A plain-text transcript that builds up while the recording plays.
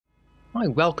Hi,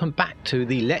 welcome back to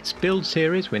the Let's Build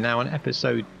series. We're now on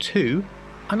episode 2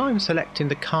 and I'm selecting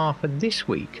the car for this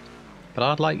week, but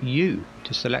I'd like you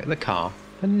to select the car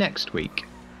for next week.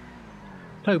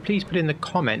 So please put in the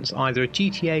comments either a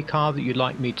GTA car that you'd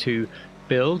like me to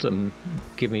build and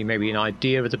give me maybe an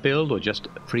idea of the build, or just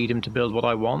freedom to build what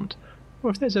I want, or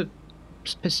if there's a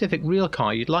specific real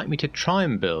car you'd like me to try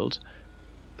and build,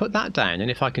 put that down,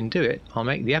 and if I can do it, I'll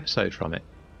make the episode from it.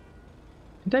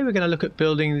 Today we're going to look at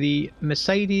building the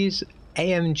Mercedes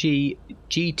AMG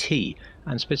GT,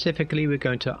 and specifically we're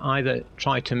going to either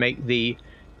try to make the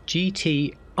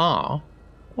GTR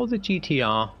or the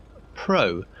GTR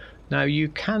Pro. Now you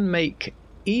can make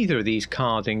either of these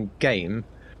cars in game.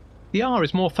 The R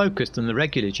is more focused than the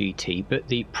regular GT, but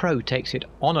the Pro takes it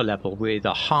on a level with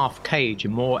a half cage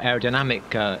and more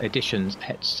aerodynamic additions,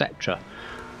 etc.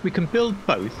 We can build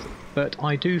both, but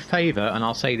I do favour, and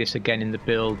I'll say this again in the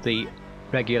build, the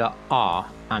regular R,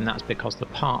 and that's because the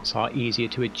parts are easier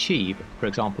to achieve. For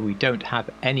example, we don't have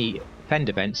any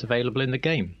fender vents available in the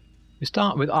game. We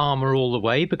start with armour all the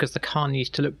way because the car needs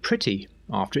to look pretty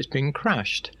after it's been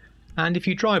crashed. And if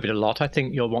you drive it a lot, I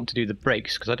think you'll want to do the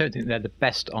brakes, because I don't think they're the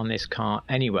best on this car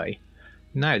anyway.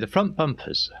 Now, the front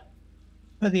bumpers.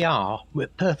 For the R, we're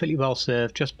perfectly well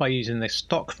served just by using the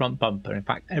stock front bumper. In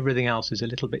fact, everything else is a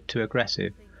little bit too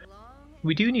aggressive.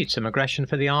 We do need some aggression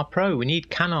for the R Pro. We need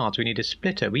canards, we need a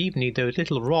splitter, we even need those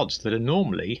little rods that are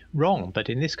normally wrong, but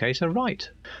in this case are right.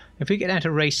 If we get out a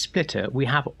race splitter, we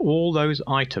have all those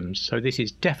items, so this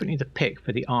is definitely the pick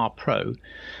for the R Pro.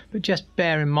 But just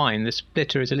bear in mind the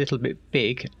splitter is a little bit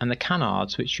big, and the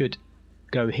canards, which should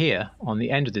go here on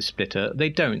the end of the splitter, they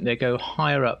don't. They go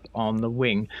higher up on the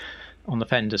wing, on the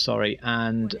fender, sorry,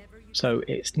 and so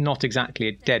it's not exactly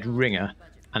a dead ringer.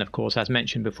 And of course, as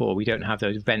mentioned before, we don't have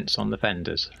those vents on the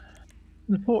fenders.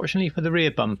 Unfortunately for the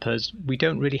rear bumpers, we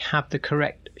don't really have the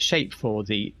correct shape for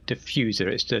the diffuser.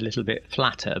 It's a little bit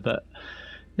flatter, but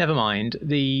never mind.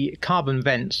 The carbon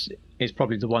vents is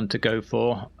probably the one to go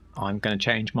for. I'm going to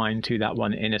change mine to that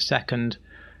one in a second.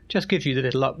 Just gives you the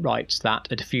little uprights that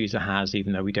a diffuser has,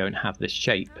 even though we don't have the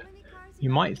shape. You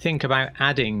might think about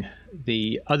adding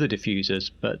the other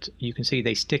diffusers, but you can see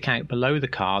they stick out below the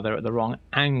car. They're at the wrong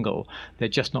angle. They're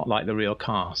just not like the real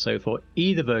car. So for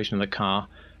either version of the car,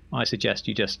 I suggest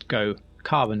you just go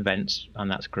carbon vents,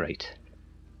 and that's great.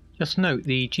 Just note,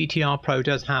 the GTR Pro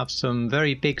does have some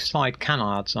very big side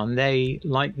canards, and they,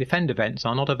 like the fender vents,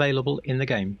 are not available in the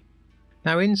game.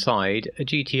 Now inside, a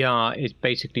GTR is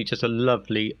basically just a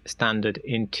lovely standard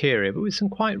interior, but with some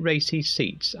quite racy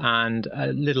seats and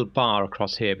a little bar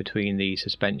across here between the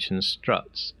suspension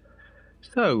struts.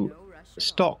 So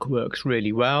stock works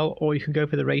really well, or you can go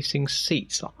for the racing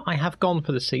seats. I have gone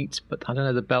for the seats, but I don't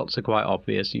know, the belts are quite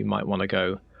obvious. You might want to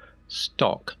go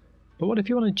stock. But what if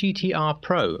you want a GTR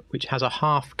Pro, which has a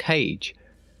half cage?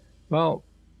 Well,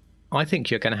 I think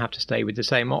you're going to have to stay with the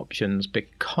same options,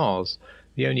 because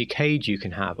the only cage you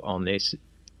can have on this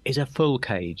is a full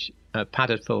cage, a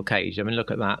padded full cage. I mean, look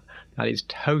at that. That is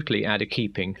totally out of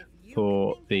keeping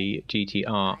for the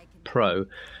GTR Pro.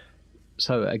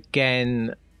 So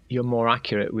again, you're more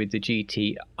accurate with the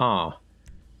GTR. Now,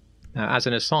 as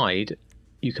an aside,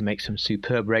 you can make some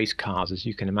superb race cars, as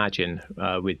you can imagine,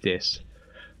 with this.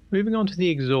 Moving on to the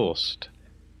exhaust.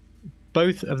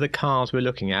 Both of the cars we're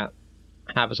looking at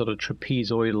have a sort of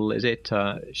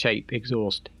trapezoidal, shape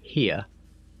exhaust here.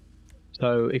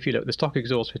 So if you look, the stock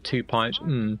exhaust with 2 pipes,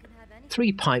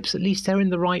 3 pipes, at least they're in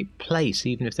the right place,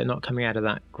 even if they're not coming out of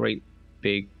that great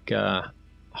big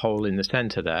hole in the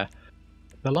centre there.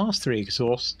 The last 3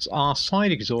 exhausts are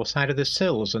side exhausts out of the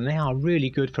sills, and they are really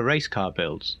good for race car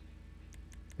builds.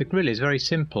 The grille is very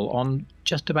simple on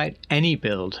just about any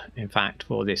build, in fact,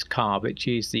 for this car, which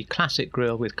is the classic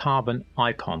grille with carbon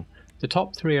icon. The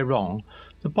top 3 are wrong.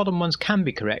 The bottom ones can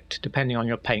be correct depending on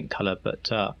your paint colour, but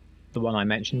the one I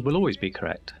mentioned will always be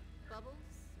correct.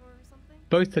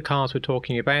 Both the cars we're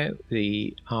talking about,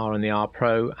 the R and the R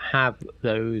Pro, have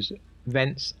those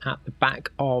vents at the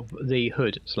back of the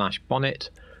hood / bonnet.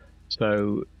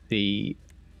 So the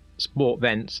sport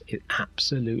vents is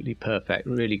absolutely perfect,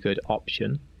 really good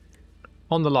option.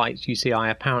 On the lights, you see I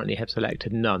apparently have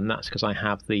selected none. That's because I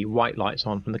have the white lights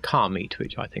on from the car meet,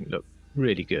 which I think look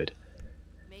really good.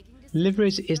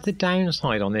 Liveries is the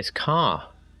downside on this car.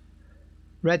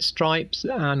 Red stripes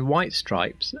and white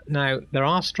stripes. Now, there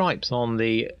are stripes on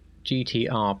the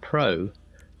GTR Pro,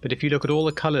 but if you look at all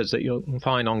the colours that you'll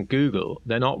find on Google,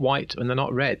 they're not white and they're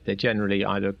not red. They're generally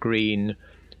either green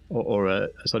or a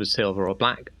sort of silver or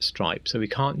black stripe, so we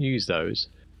can't use those.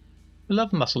 The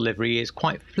Love Muscle livery is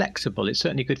quite flexible. It's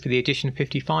certainly good for the Edition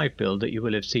 55 build that you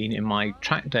will have seen in my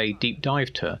track day deep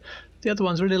dive tour, The other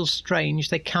ones are a little strange.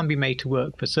 They can be made to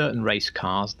work for certain race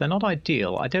cars. They're not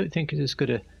ideal. I don't think it's as good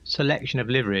a selection of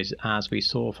liveries as we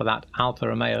saw for that Alfa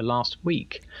Romeo last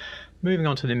week. Moving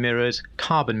on to the mirrors,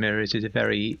 carbon mirrors is a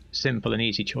very simple and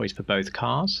easy choice for both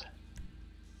cars.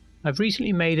 I've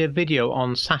recently made a video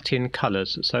on satin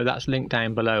colours, so that's linked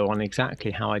down below on exactly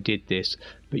how I did this.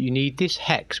 But you need this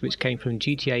hex, which came from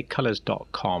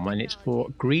gtacolours.com, and it's for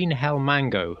Green Hell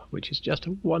Mango, which is just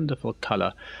a wonderful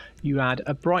colour. You add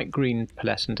a bright green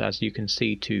pearlescent, as you can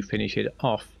see, to finish it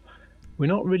off. We're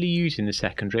not really using the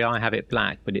secondary. I have it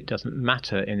black, but it doesn't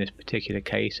matter in this particular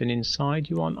case, and inside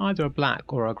you want either a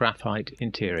black or a graphite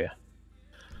interior.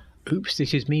 Oops,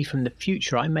 this is me from the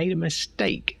future. I made a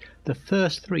mistake. The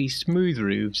first 3 smooth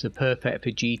roofs are perfect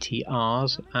for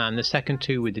GTRs, and the second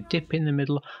 2 with the dip in the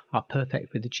middle are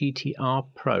perfect for the GTR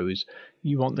Pros.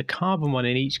 You want the carbon one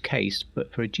in each case,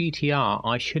 but for a GTR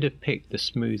I should have picked the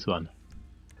smooth one.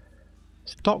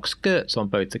 Stock skirts on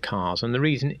both the cars, and the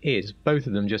reason is both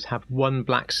of them just have one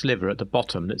black sliver at the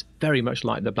bottom that's very much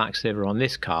like the black sliver on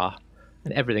this car,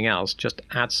 and everything else just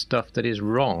adds stuff that is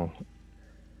wrong.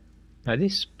 Now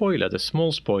this spoiler, the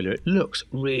small spoiler, it looks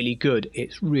really good.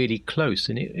 It's really close,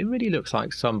 and it really looks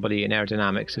like somebody in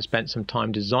aerodynamics has spent some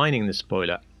time designing the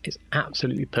spoiler. It's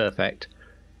absolutely perfect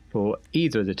for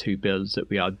either of the 2 builds that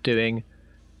we are doing.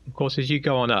 Of course, as you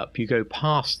go on up, you go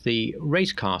past the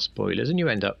race car spoilers and you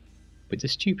end up with the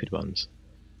stupid ones.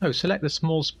 Oh, select the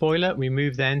small spoiler. We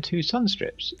move then to sun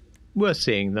strips. Worth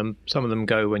seeing them. Some of them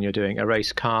go when you're doing a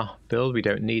race car build. We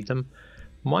don't need them.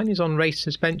 Mine is on race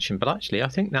suspension, but actually I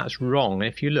think that's wrong.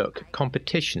 If you look,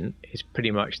 competition is pretty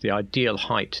much the ideal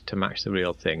height to match the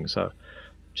real thing. So I'm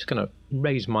just going to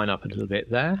raise mine up a little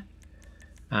bit there.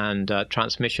 And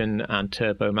transmission and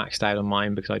turbo maxed out on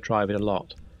mine because I drive it a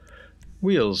lot.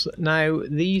 Wheels. Now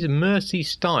these Mercy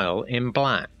style in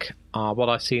black are what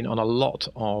I've seen on a lot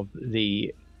of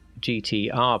the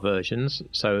GTR versions.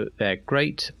 So they're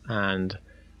great, and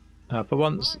for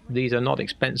once, these are not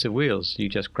expensive wheels. You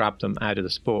just grab them out of the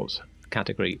sports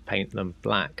category, paint them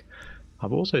black.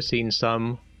 I've also seen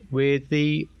some with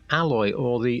the alloy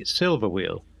or the silver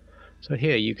wheel. So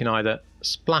here you can either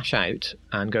splash out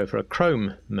and go for a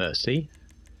chrome Mercy,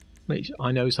 which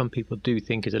I know some people do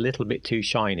think is a little bit too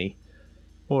shiny,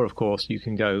 or of course you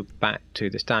can go back to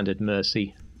the standard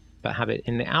Mercy but have it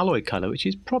in the alloy colour, which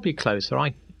is probably closer.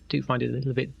 I do find it a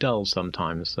little bit dull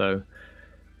sometimes, so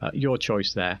your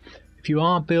choice there. If you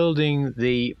are building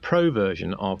the Pro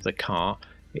version of the car,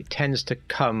 it tends to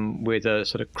come with a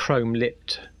sort of chrome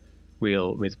lipped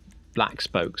wheel with black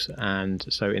spokes, and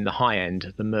so in the high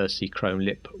end the Mercy chrome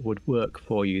lip would work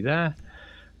for you there.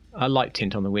 A light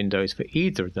tint on the windows for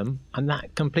either of them, and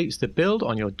that completes the build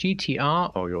on your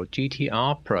GTR or your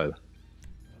GTR Pro.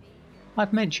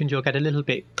 I've mentioned you'll get a little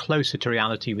bit closer to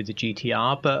reality with the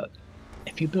GTR, but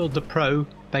if you build the Pro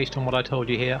based on what I told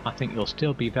you here, I think you'll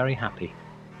still be very happy.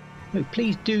 So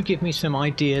please do give me some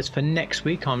ideas for next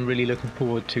week. I'm really looking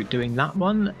forward to doing that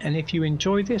one, and if you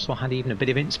enjoyed this or had even a bit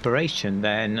of inspiration,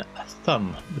 then a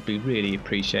thumb would be really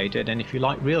appreciated. And if you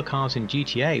like real cars in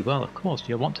GTA, well, of course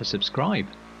you'll want to subscribe.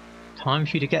 Time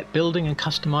for you to get building and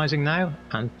customizing now,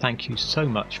 and thank you so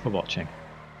much for watching.